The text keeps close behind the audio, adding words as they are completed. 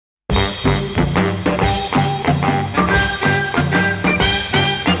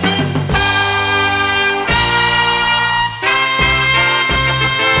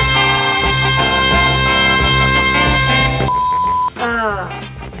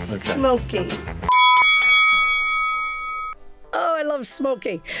Smoky. Oh, I love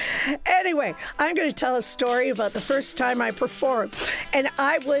Smokey. Anyway, I'm going to tell a story about the first time I performed. And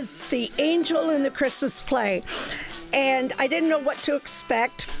I was the angel in the Christmas play. And I didn't know what to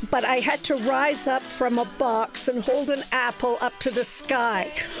expect, but I had to rise up from a box and hold an apple up to the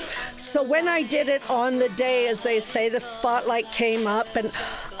sky. So when I did it on the day, as they say, the spotlight came up, and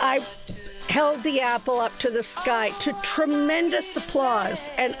I held the apple up to the sky to tremendous applause,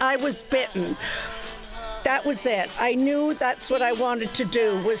 and I was bitten. That was it. I knew that's what I wanted to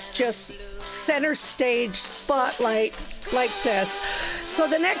do, was just center stage spotlight like this. So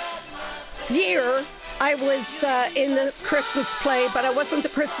the next year, I was in the Christmas play, but I wasn't the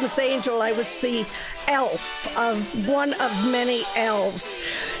Christmas angel. I was the elf of one of many elves.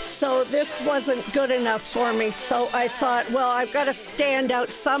 So this wasn't good enough for me. So I thought, well, I've got to stand out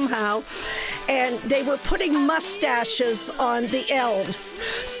somehow. And they were putting mustaches on the elves.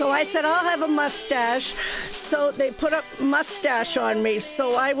 So I said, I'll have a mustache. So they put a mustache on me.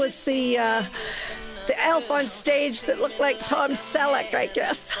 So I was the elf on stage that looked like Tom Selleck, I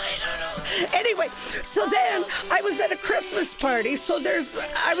guess. I don't know. Anyway, so then I was at a Christmas party. So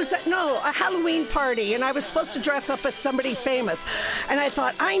I was at a Halloween party, and I was supposed to dress up as somebody famous. And I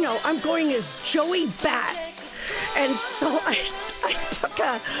thought, I know, I'm going as Joey Bats. And so I took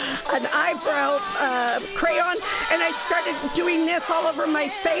an eyebrow crayon, and I started doing this all over my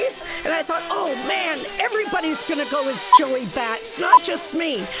face. And I thought, oh man, everybody's going to go as Joey Bats, not just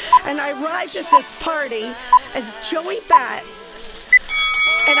me. And I arrived at this party as Joey Bats,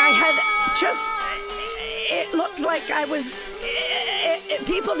 and I had it looked like I was,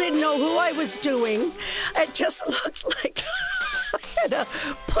 people didn't know who I was doing. It just looked like I had to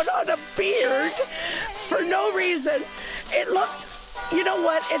put on a beard for no reason. It looked, you know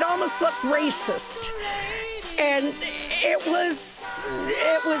what, it almost looked racist. And it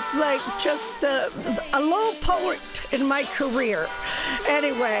was like just a low point in my career.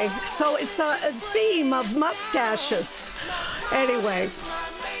 Anyway, so it's a theme of mustaches. Anyway.